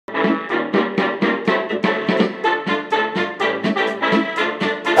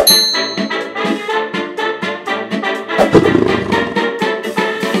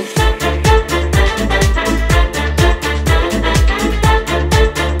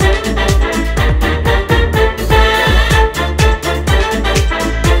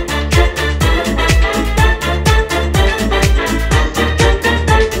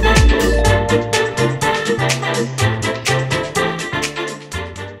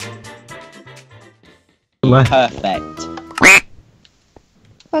Perfect.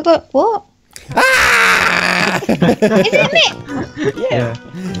 I got what? Ah! Is it me? Yeah.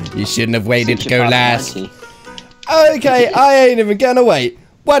 You shouldn't have waited to Such go a last. personality. Okay, I ain't even gonna wait.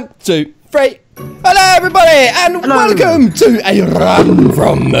 1, 2, 3. Hello, everybody, and welcome to a run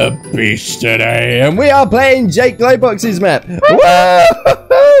from the beast today. And we are playing JakeGlobox's map. Whoa!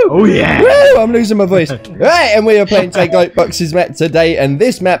 Oh yeah! Woo! I'm losing my voice. Right, and we are playing JakeGlobox's map today, and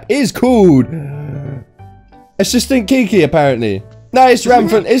this map is called Assistant Kiki, apparently. No, it's run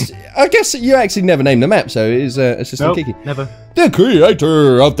from. I guess you actually never named the map, so it is Assistant Kiki. Never. The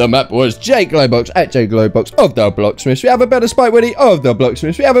creator of the map was JakeGlobox at JakeGlobox of the Blocksmiths. We have a builder Spike Woody of the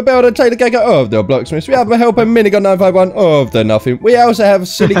Blocksmiths. We have a builder Taylor Gager of the Blocksmiths. We have a helper Minigun 951 of the Nothing. We also have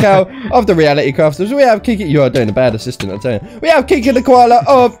Silly Cow of the Reality Crafters. We have Kiki. You are doing a bad assistant, I'll tell you. We have Kiki the Koala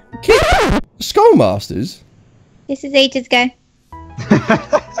of Skullmasters. This is ages ago.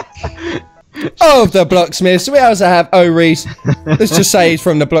 Of the Blocksmiths. We also have Reese. Let's just say he's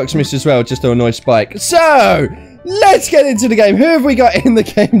from the Blocksmiths as well, just to annoy Spike. So, let's get into the game. Who have we got in the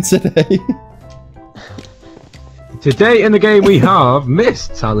game today? Today in the game we have Miss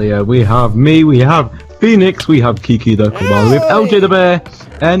Talia, we have me, we have Phoenix, we have Kiki the Koala, we have LJ the Bear,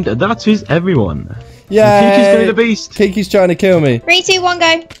 and that is everyone. Yeah. Kiki's gonna be the beast. Kiki's trying to kill me. 3, 2, 1,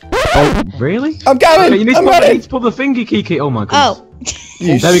 go. Oh, really? I'm going. Okay, you need to pull the thingy, Kiki. Oh my goodness. Oh.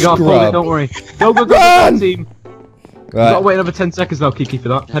 There we go, I pulled it, don't worry. Go, go, go, Run! go, team. Right. Gotta wait another 10 seconds now, Kiki, for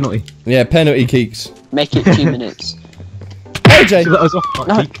that penalty. Yeah, penalty Keeks. Make it 2 minutes. LJ. Let us off,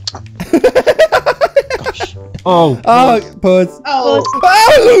 No. Gosh. Oh. Oh, pause. Oh.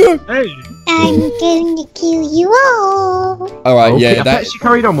 Hey. I'm going to kill you all. Alright, Okay, yeah, I bet she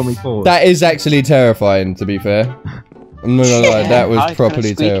carried on when we paused. that is actually terrifying, to be fair. I'm not gonna lie, that was How properly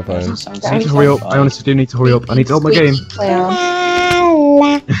can a squeak terrifying. doesn't sound I need to hurry up. I honestly do need to hurry up. I need to up my game.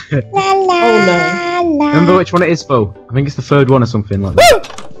 Remember which one it is, Bo? I think it's the third one or something like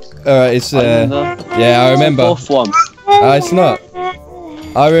that. Alright, it's yeah, I remember. Fourth one. It's not.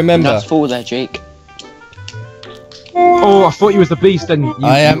 I remember. That's 4 there, Jake. Oh, I thought you was the beast then.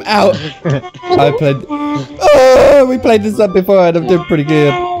 I am out. I played. Oh, we played this up before and I'm doing pretty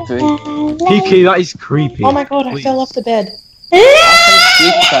good. 3. Kiki, that is creepy. Oh my god, I fell off the bed. How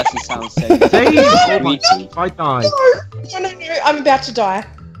can a squeaky person sound so Dave, oh my creepy? God, if I die. No, I'm about to die.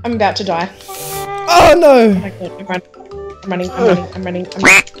 I'm about to die. Oh no! Oh my god, I'm running.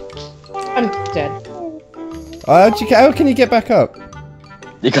 I'm dead. How can you get back up?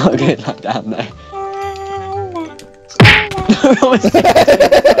 You can't get that down there.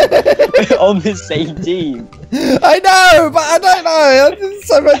 We're on the same team. I know, but I don't know. It's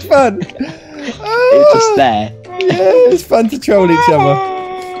so much fun. It's just there. Yeah, it's fun to troll each other.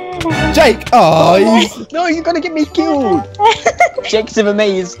 Jake! Oh, he's... No, you're gonna get me killed. Jake's in a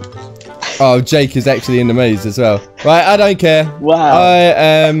maze. Oh, Jake is actually in the maze as well. Right, I don't care. Wow.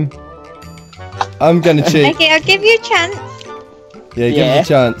 I'm gonna cheat. Okay, I'll give you a chance. Yeah, give us a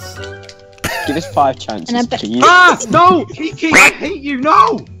chance. Give us 5 chances, please. Ah! No! Kiki, I hate you,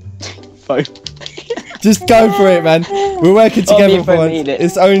 no! Just go for it, man. We're working together for once.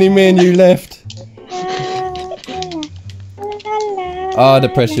 It's only me and you left. Oh, the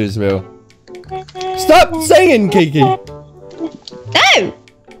pressure is real. Stop singing, Kiki. No!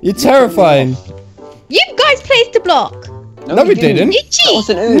 You're terrifying. You guys placed a block. No, we didn't. You cheat.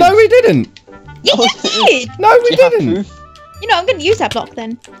 No, we didn't. You just did. No, we didn't. You know, I'm going to use that block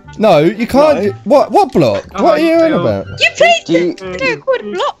then. No, you can't. No. What block? What are you on about? You placed the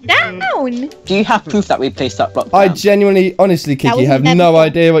so-called block down. Do you have proof that we placed that block down? I genuinely, honestly, Kiki, have no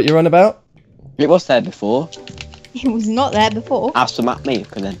idea what you're on about. It was there before. It was not there before. Ask the map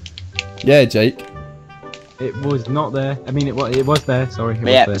maker then. Yeah, Jake. It was not there. I mean, it was there. Sorry. It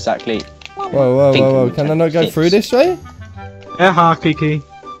was Yeah, there. exactly. Whoa. Can I not go through this way? Yeah, Kiki.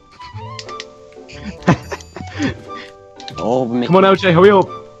 Oh, Come on, LJ, hurry up.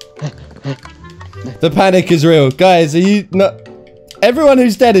 The panic is real. Guys, are you not... Everyone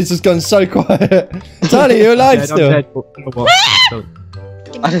who's dead has just gone so quiet. Tali, you're alive still. I'm dead, but you know what?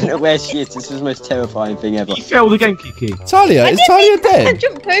 I don't know where she is. This is the most terrifying thing ever. You failed again, Kiki. Talia, is Talia I dead?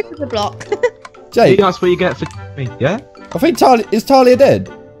 jumped over the block. Jake, That's what you get for me, yeah? I think Talia... Is Talia dead?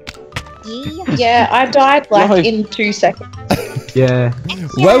 Yeah, I died like in 2 seconds. Yeah.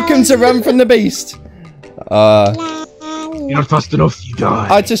 Welcome to Run from the Beast. You're not fast enough, you die.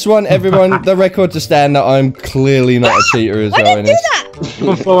 I just want everyone, the record to stand that I'm clearly not a cheater as Why well. did you do that? Come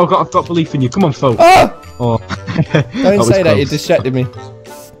on, Flo, I've got belief in you. Come on, Flo. Oh! Oh. Don't say that, you distracted me.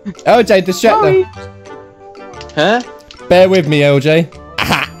 LJ, distract them. Huh? Bear with me, LJ.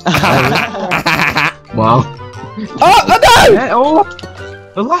 Wow. Oh, no! Yeah, oh!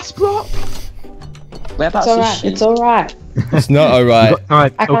 The last block! Whereabouts It's is alright. she? It's alright. It's not alright.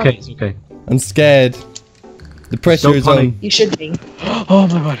 Alright, I can't- okay, it's okay. I'm scared. The pressure Don't is panic. on. You should be. Oh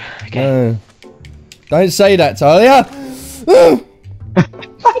my god. Okay. No. Don't say that, Talia.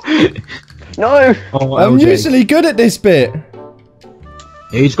 No! Oh, I'm LJ. usually good at this bit.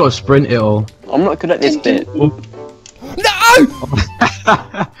 Yeah, you just gotta sprint it all. I'm not good at this bit. No!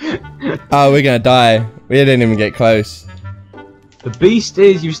 Oh, we're gonna die. We didn't even get close. The beast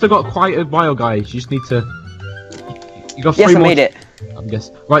is, you've still got quite a while, guys. You just need to. You got Yes, three I more. made it. I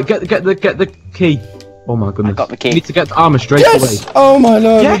guess. Right, get the key. Oh my goodness. I got the key. You need to get the armor straight Yes! away. Oh my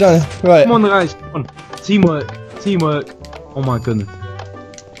lord, Yes! we're done. Right. Come on, guys. Come on. Teamwork. Teamwork. Oh my goodness.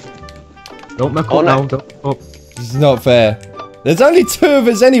 Don't muck Oh, up no. now. Don't. Oh. This is not fair. There's only 2 of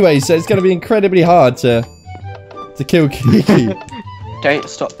us anyway, so it's gonna be incredibly hard to kill Kiki. Don't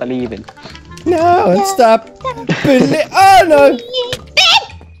stop believing. No, and stop. Oh no!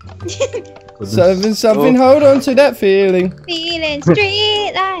 Goodness. Something. Oh. Hold on to that feeling. Feeling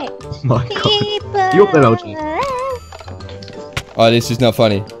street light. Oh my god. You up there, LG? Oh, this is not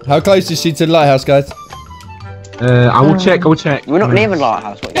funny. How close is she to the lighthouse, guys? I will check. I will check. We're not near the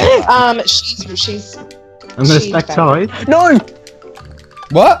lighthouse. What are you on She's I'm gonna she's stack back. side. about? No!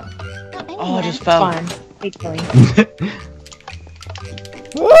 What? Oh, I just fell. fine. Keep going.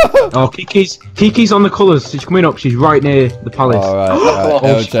 Oh, Kiki's on the colours. She's coming up. She's right near the palace. Alright,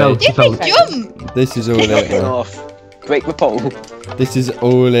 Oh, she fell. LJ. She fell. Jump! This is all it Fucking now. off. Break the pole. This is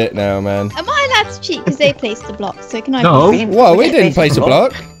all it now, man. Am I allowed to cheat because they placed the block? So can I? No. Whoa, we didn't place a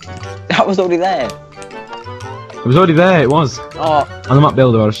block. That was already there. It was already there. It was. Oh, I'm the map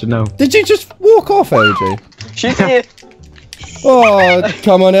builder. I should know. Did you just walk off, LJ? she's here. Oh,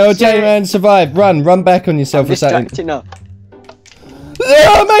 come on, LJ, man, survive. Run back on yourself I'm for a second. distracting her.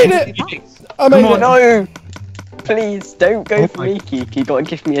 Yeah, I made it! I made Come it! on. No! Please, don't go Oh for my- me, Kiki. You gotta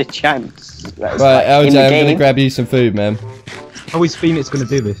give me a chance. That's Right, like in LJ, the I'm game. gonna grab you some food, man. How is Phoenix gonna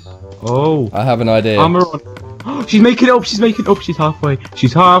do this? Oh. I have an idea. Armor on. She's making it up. She's making it up. She's halfway.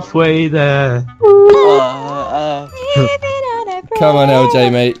 She's halfway there. Come on,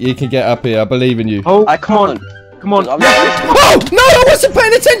 LJ, mate. You can get up here. I believe in you. Oh, I come on. can't. Come on. I'm Oh! No, I wasn't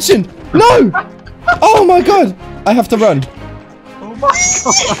paying attention! No! Oh my god! I have to run. Oh my god.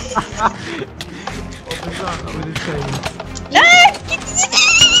 That was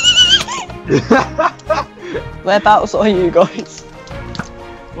insane. Whereabouts are you guys?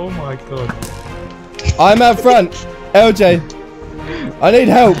 Oh my god. I'm out front. LJ. I need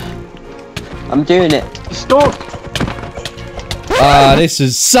help. I'm doing it. Stop. Ah, this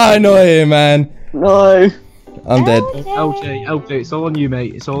is so annoying, man. No. I'm dead. LJ, it's all on you,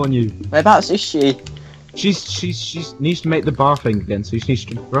 mate. It's all on you. Whereabouts is she? She needs to make the bar thing again, so she needs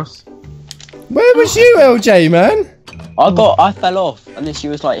to cross. Where was you, LJ, man? I fell off, and then she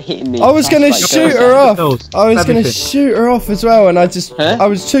was like hitting me. I was gonna That's, like, shoot going her down. off. I was gonna Everything. shoot her off as well, and I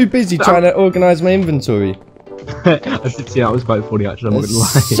was too busy So- trying to organise my inventory. I did see that was quite funny actually. I'm not gonna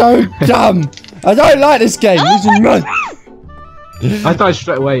lie. It's so dumb. I don't like this game. This is mad. I died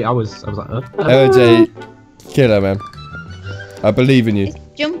straight away. I was like, LJ, kill her, man. I believe in you. This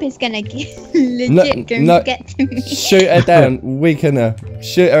jump is gonna legit get to me. Shoot her down. Weaken her.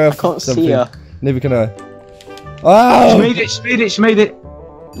 Shoot her I off can't something. see her. Neither can I. She Oh! made it. She made it. She made it.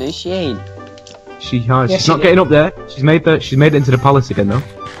 No, she ain't. She has. Yeah, She's she not did. getting up there. She's made it into the palace again though.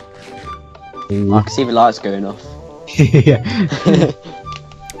 I can see the lights going off. Yeah.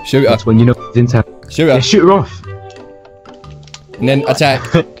 Shoot her. That's when you know it's in town. Shoot Yeah, her. shoot her off. And then attack.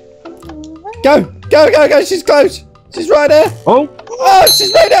 Go! Go, go, go! She's close! She's right there! Oh. Oh,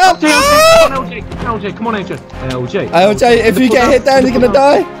 she's made it up! LJ, Ah! come on, LJ, come on, LJ. LJ. LJ, if you get hit down, you're gonna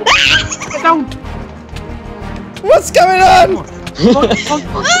die. Get down. What's going on? Oh no!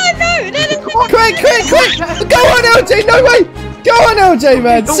 Quick, quick, quick! Go on, LJ! No way! Go on, LJ,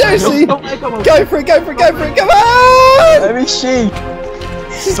 man! Seriously! Don't let go, LJ. Go for it, go for it, go for it! Come on! Where is she?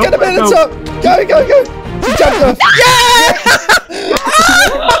 She's Don't gonna be at the let top! Go, go, go! She jumped off! Yeah!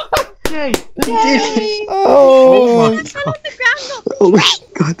 Yay. Yay! Oh! Oh my god. Oh my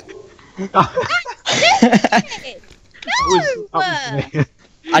god. No!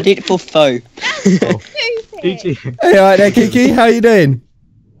 I did it for foe. Stupid. GG. Hey, alright there, Kiki. How you doing?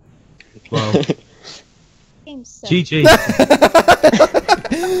 Wow. Game's so GG.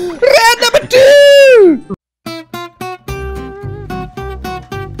 Round number 2!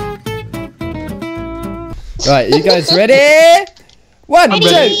 Right, you guys ready? 1, 2,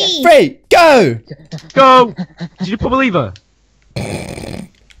 ready. 3, go! Go. Did you put a lever?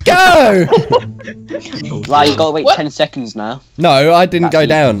 Go! Right, you gotta wait 10 seconds now. No, I didn't go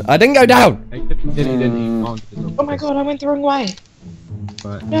down. I didn't go down. Didn't. Oh my god, I went the wrong way.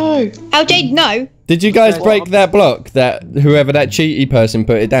 Right. No. LJ, no. Did you guys break that block? That whoever that cheaty person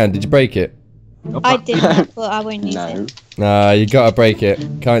put it down? Did you break it? I did that, but I won't use it. Nah, you gotta break it.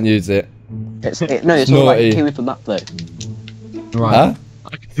 Can't use it. It's alright. It came with the map though. Right. Huh?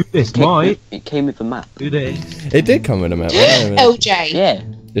 I can do this, mate. It came with the map. Do this. It did come with a map. LJ. Yeah.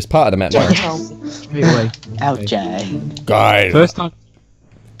 It's part of the map now. Straight away. LJ. Guys. First time.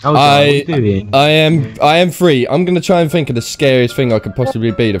 LJ, what are you doing? I am free. I'm gonna try and think of the scariest thing I could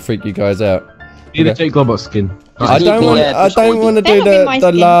possibly be to freak you guys out. Do the JakeGlobox skin. I don't want to do the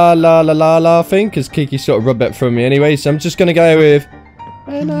la thing because Kiki sort of rubbed that from me anyway. So I'm just gonna go with.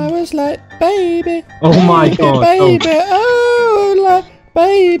 And I was like, baby. Oh my god. Baby, oh, like,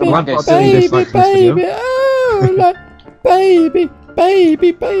 baby, baby, oh, like,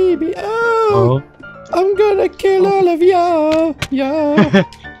 baby, oh. I'm gonna kill all of y'all,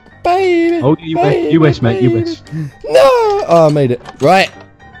 baby. Oh, you wish, mate, you wish. No! Oh, I made it. Right.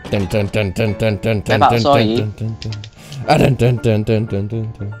 Dun dun dun dun dun dun dun dun dun dun dun dun dun dun dun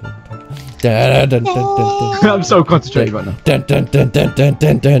dun. I'm so concentrated right now. Oh,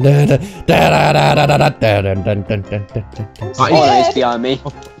 that is behind me.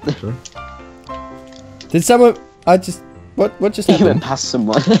 Did someone? What just You happened? went past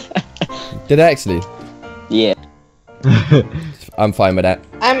someone. Did I actually? Yeah. I'm fine with that.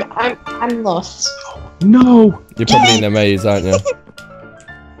 I'm lost. No. You're probably in a maze, aren't you?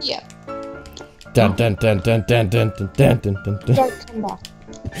 Yeah. Dun dun dun dun dun dun dun dun dun dun. Don't come back.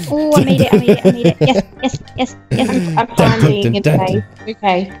 Oh, I made it. Yes. I'm finding it.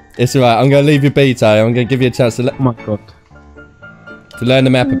 Okay. It's alright. I'm gonna leave you be, Ty. I'm gonna give you a chance to Oh my god. learn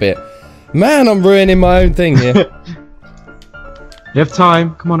the map a bit. Man, I'm ruining my own thing here. You have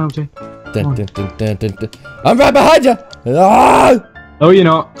time. Come on, LJ. Dun, dun, dun, dun, dun, dun. I'm right behind you. Ah! Oh, you're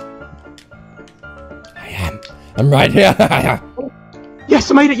not. I am. I'm right here. Yes,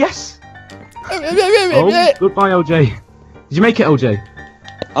 I made it. Yes. Oh, goodbye, LJ. Did you make it, LJ?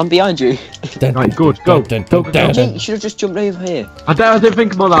 I'm behind you. Right, good. Go. Go. Jake, you should have just jumped over here. I didn't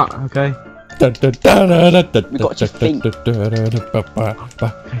think about that. Okay. We got to think. Go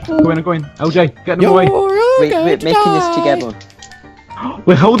in. LJ, get them away. We're making this together.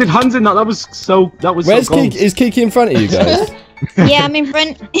 We're holding hands in that. That was so. Where's Kiki? Is Kiki in front of you guys? Yeah, I'm in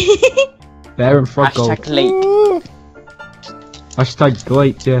front. Bear and frog gold. Hashtag late. Hashtag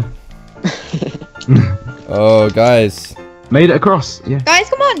late. Yeah. Oh, guys. Made it across. Yeah. Guys,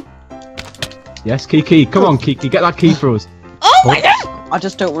 come on. Yes, Kiki. Come on, Kiki. Get that key for us. Oh my god. I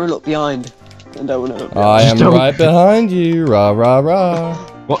just don't want to look behind. I don't want to look I behind. am right behind you. Rah, rah, rah.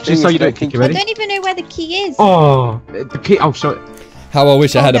 Watch this so you don't Kiki. I Ready? don't even know where the key is. Oh, the key. Oh, sorry. How I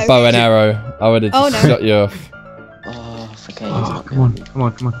wish I had a no. bow and arrow. I would have just shot you off. Oh, forget it. Oh, come on.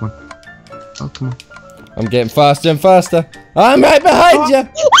 Oh, come on. I'm getting faster and faster. I'm right behind you.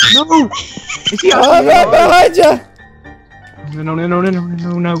 No. Is he I'm right behind you. No.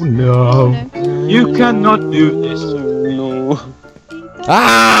 You cannot do this. No.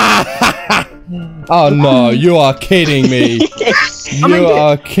 Ah! Oh no, you are kidding me. You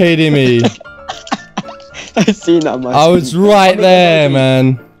are kidding me. I've seen that on my I was right there,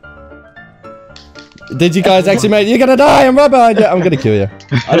 man. Did you guys actually make it? You're gonna die. I'm right behind you. I'm gonna kill you.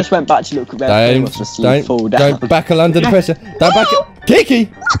 I just went back to look around. Don't backle under the pressure. Don't back it.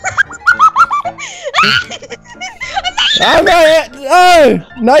 Kiki! I made it! Oh!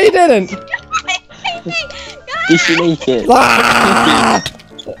 No, you didn't! Did you make it? Ah!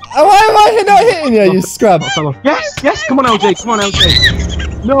 Why am I not hitting you, you scrub? Yes, come on,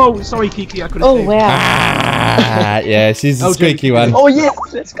 LJ, No, sorry, Kiki, I couldn't. Oh wow. Ah, yeah, she's the squeaky one. Oh yes,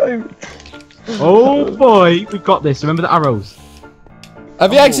 let's go. Oh boy, we got this. Remember the arrows?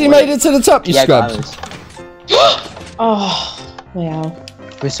 Have you actually made it to the top, you scrub? Oh wow.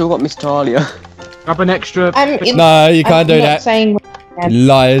 We still got Miss Talia. Grab an extra. No, you can't do that.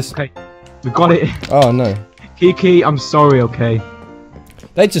 Liars. Okay, we got it. Oh no. Kiki, I'm sorry, okay?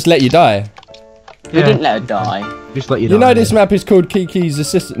 They just let you die. We didn't let her die. Just let you die. You know this map is called Kiki's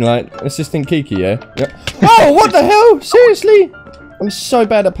assistant Kiki, yeah? Yep. Oh, what the hell? Seriously? I'm so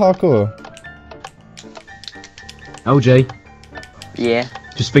bad at parkour. LJ. Yeah.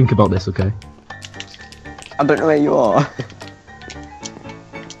 Just think about this, okay? I don't know where you are.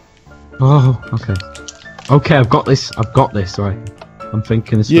 Oh, okay. Okay, I've got this, right? I'm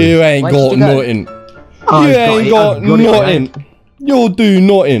thinking this. You ain't got nothing. You ain't got nothing. You'll do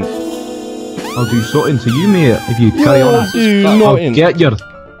nothing. I'll do something to you, mate, if you carry on. You'll do nothing. Get your...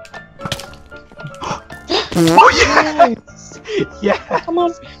 Oh, yes! Yeah! Come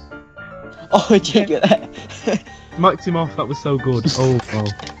on. Oh, Jake, get that. Smacked him off, that was so good. Oh.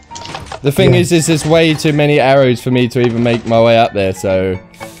 The thing is there's way too many arrows for me to even make my way up there, so...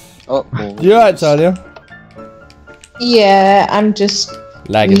 Oh, You alright, Talia? Yeah, I'm just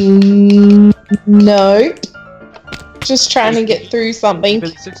Lagging. no. Just trying to get through something.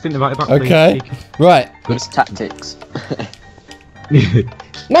 Billy Six didn't invite back. Okay. Right. it's tactics.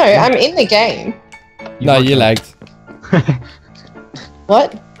 No, I'm in the game. No, you lagged.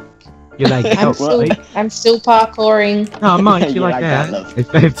 What? You like I'm still parkouring. Oh, Mike, you You like like that? that, love.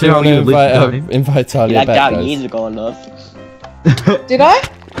 If Do you want to invite You Talia like back, that guys? years ago, love. Did I?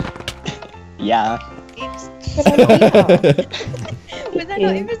 Yeah. Oops. Did I not? Was I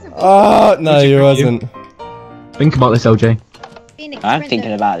not invisible? Oh, no, Would you you bring wasn't. Think about this, LJ. Phoenix, I'm sprint thinking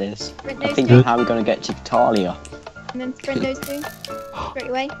those. about this. Sprint I'm those thinking two, how we're gonna get to Talia. and then sprint those two. Straight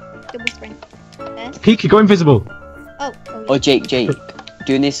away. Double sprint. There. Kiki, go invisible. Oh, Or Jake,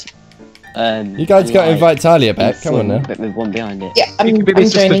 doing this. You guys got to like, invite Talia back. Come on now. But with one behind it. Yeah, I'm You can be my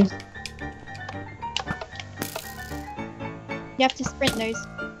sister. joining. You have to sprint those.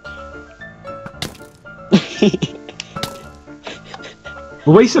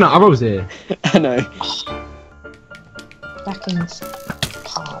 We're wasting our arrows here. I know. Back in this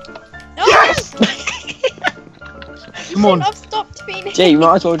part. No! Yes! Come on, I've stopped Phoenix. Jake, you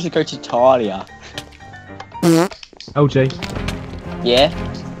might as well just go to Talia. LJ. Yeah?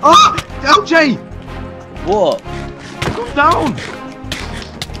 Ah! LJ! What? Come down!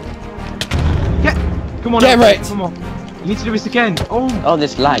 Come on, Get LJ, wrecked. Come on. You need to do this again. Oh! Oh,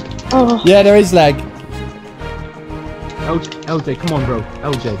 there's lag. Oh, Yeah, there is lag. LJ, come on, bro.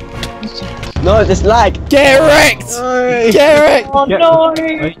 LJ. No, there's lag. Get wrecked! Get wrecked! oh Get- no!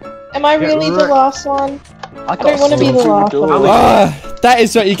 Wait. Am I really the wrecked. last one? I don't wanna be the last one. Ah, that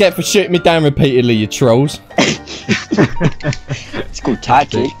is what you get for shooting me down repeatedly, you trolls. It's called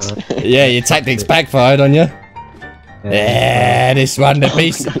tactics. Yeah, your tactics backfired on you. Yeah, this one, the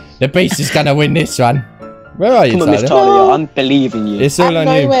beast is gonna win this one. Where are you, Come on, Miss Talia? Talia, I'm believing you. It's all I'm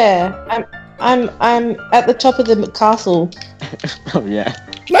on you. nowhere. I'm at the top of the castle. Oh, yeah.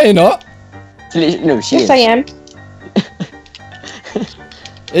 No, you're not. No, she Yes, is. I am.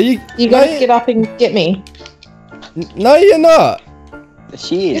 Are you? You no, gotta get up and get me. No, you're not.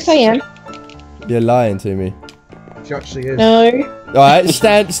 She Yes, is. I am. You're lying to me. She actually is. No. All right,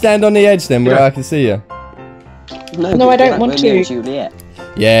 stand on the edge then, where I can see you. No, but I don't like want Romeo to. and Juliet.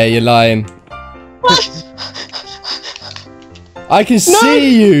 Yeah, you're lying. I can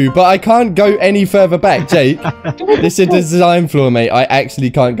see you, but I can't go any further back, Jake. This is a design flaw, mate. I actually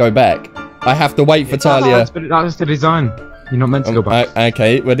can't go back. I have to wait for Talia. But that's the design. You're not meant to go back.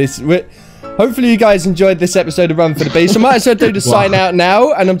 Okay, well, hopefully you guys enjoyed this episode of Run for the Beast. I might as well do the sign out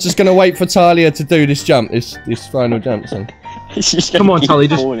now, and I'm just going to wait for Talia to do this jump, this final jump. So. She's Come gonna on, keep Tolly,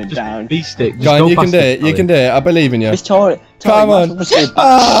 falling just down. beast it. Just Go on, go you can past do it. You Tolly. can do it. I believe in you. Miss Talia, Come on. might as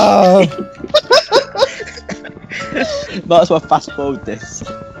Oh. well fast forward this.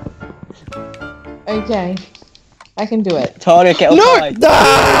 Okay. I can do it. Talia, get No! outside.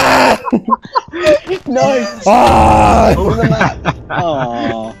 Ah! No! Ah! Over the map.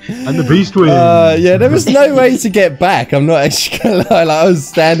 Oh. And the beast wins. Yeah, there was no way to get back. I'm not actually gonna lie. Like, I was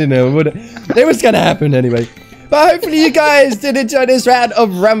standing there. It was gonna happen anyway. But hopefully you guys did enjoy this round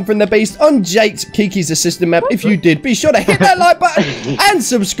of Run from the Beast on Jake's Kiki's Assistant map. If you did, be sure to hit that like button and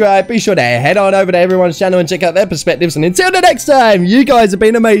subscribe. Be sure to head on over to everyone's channel and check out their perspectives. And until the next time, you guys have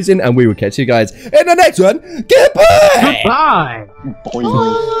been amazing, and we will catch you guys in the next one. Goodbye! Bye.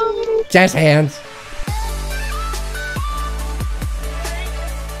 Boing. Jazz hands.